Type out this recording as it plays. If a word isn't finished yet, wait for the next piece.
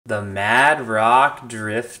The Mad Rock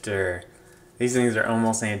Drifter. These things are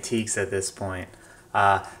almost antiques at this point.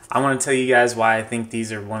 I want to tell you guys why I think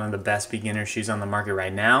these are one of the best beginner shoes on the market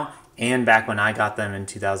right now, and back when I got them in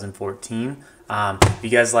 2014. If you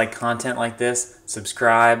guys like content like this,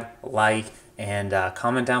 subscribe, like, and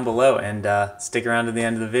comment down below, and stick around to the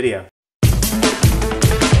end of the video.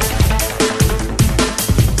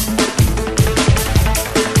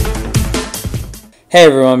 Hey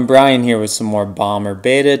everyone, Brian here with some more Bomber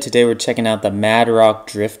Beta. Today we're checking out the Mad Rock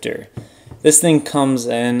Drifter. This thing comes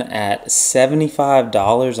in at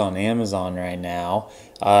 $75 on Amazon right now.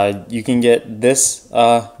 You can get this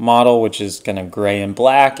model, which is kind of gray and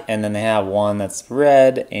black, and then they have one that's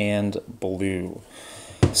red and blue.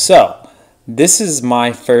 So this is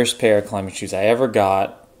my first pair of climbing shoes I ever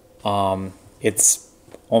got. It's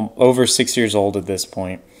over 6 years old at this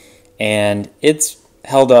point, and it's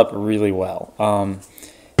held up really well.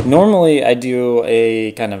 Normally I do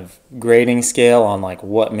a kind of grading scale on like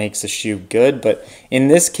what makes a shoe good, but in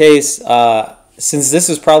this case, since this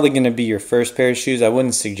is probably going to be your first pair of shoes, I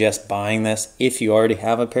wouldn't suggest buying this if you already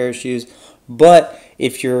have a pair of shoes. But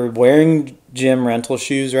if you're wearing gym rental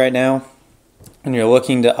shoes right now and you're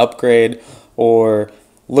looking to upgrade or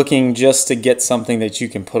looking just to get something that you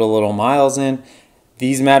can put a little miles in,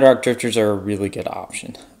 these Mad Rock Drifters are a really good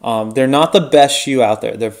option. They're not the best shoe out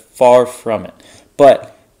there. They're far from it.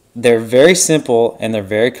 But they're very simple and they're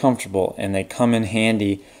very comfortable and they come in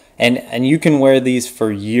handy. And you can wear these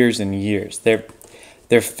for years and years.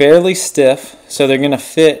 They're fairly stiff, so they're going to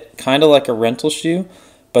fit kind of like a rental shoe,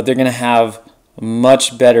 but they're going to have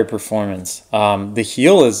much better performance. The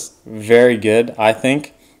heel is very good, I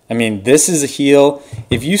think. I mean, this is a heel.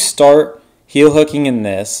 If you start heel hooking in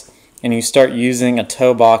this, and you start using a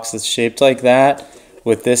toe box that's shaped like that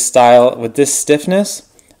with this style, with this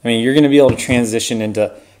stiffness, I mean, you're going to be able to transition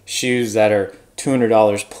into shoes that are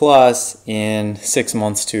 $200 plus in 6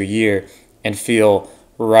 months to a year and feel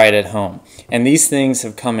right at home. And these things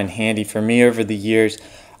have come in handy for me over the years.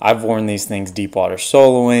 I've worn these things deep water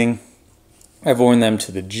soloing. I've worn them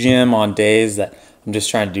to the gym on days that I'm just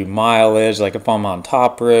trying to do mileage, like if I'm on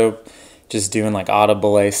top rope, just doing like auto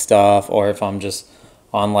belay stuff, or if I'm just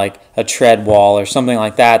on like a tread wall or something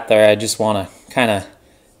like that, there I just want to kind of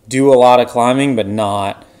do a lot of climbing but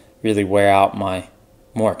not really wear out my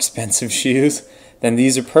more expensive shoes, then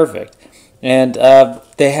these are perfect. And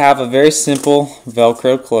they have a very simple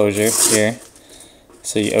Velcro closure here.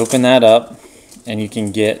 So you open that up and you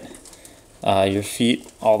can get your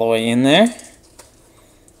feet all the way in there,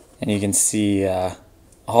 and you can see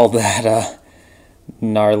all that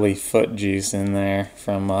gnarly foot juice in there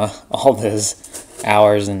from all those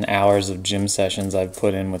hours and hours of gym sessions I've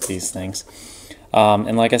put in with these things.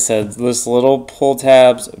 And like I said, this little pull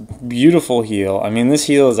tabs, beautiful heel. I mean, this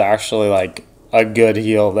heel is actually like a good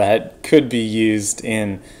heel that could be used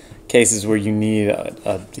in cases where you need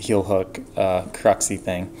a heel hook cruxy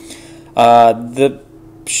thing. The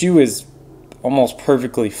shoe is almost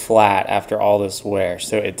perfectly flat after all this wear,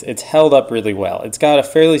 so it's held up really well. It's got a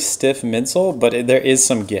fairly stiff midsole, but there is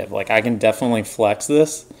some give. Like, I can definitely flex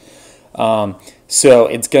this. So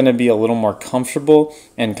it's going to be a little more comfortable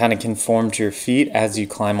and kind of conform to your feet as you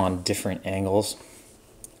climb on different angles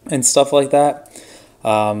and stuff like that.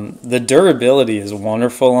 The durability is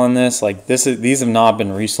wonderful on this. Like, these have not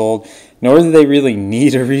been resoled, nor do they really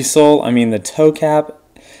need a resole. I mean, the toe cap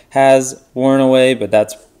has worn away, but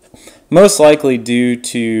that's most likely due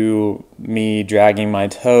to me dragging my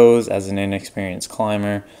toes as an inexperienced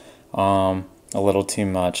climber a little too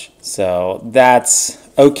much. So that's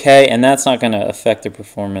okay, and that's not going to affect the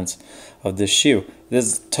performance of this shoe.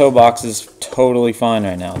 This toe box is totally fine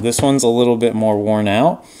right now. This one's a little bit more worn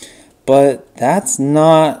out, but that's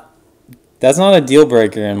not a deal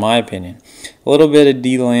breaker in my opinion. A little bit of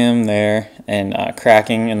delam there and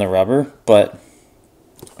cracking in the rubber, but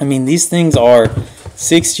I mean, these things are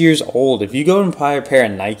 6 years old. If you go and buy a pair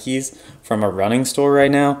of Nikes from a running store right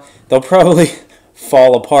now, they'll probably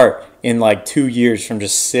fall apart in like 2 years from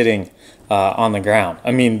just sitting on the ground.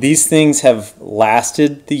 I mean, these things have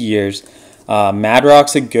lasted the years. Mad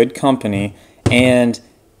Rock's a good company, and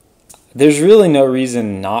there's really no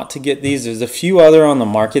reason not to get these. There's a few other on the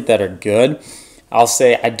market that are good. I'll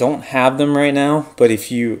say I don't have them right now, but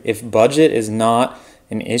if budget is not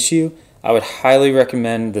an issue, I would highly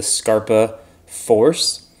recommend the Scarpa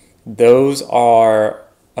Force. Those are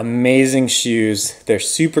amazing shoes. They're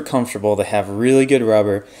super comfortable. They have really good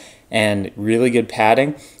rubber and really good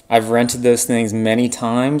padding. I've rented those things many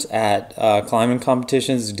times at climbing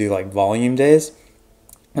competitions to do like volume days,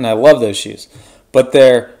 and I love those shoes. But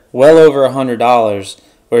they're well over $100,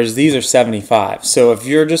 whereas these are $75. So if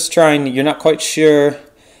you're just you're not quite sure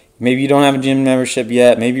maybe you don't have a gym membership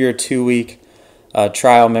yet. Maybe your 2-week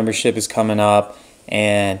trial membership is coming up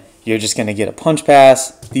and you're just going to get a punch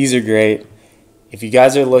pass. These are great. If you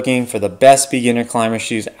guys are looking for the best beginner climber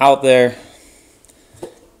shoes out there,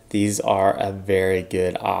 these are a very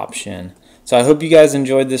good option. So I hope you guys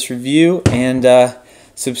enjoyed this review, and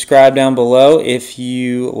subscribe down below if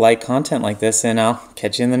you like content like this, and I'll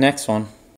catch you in the next one.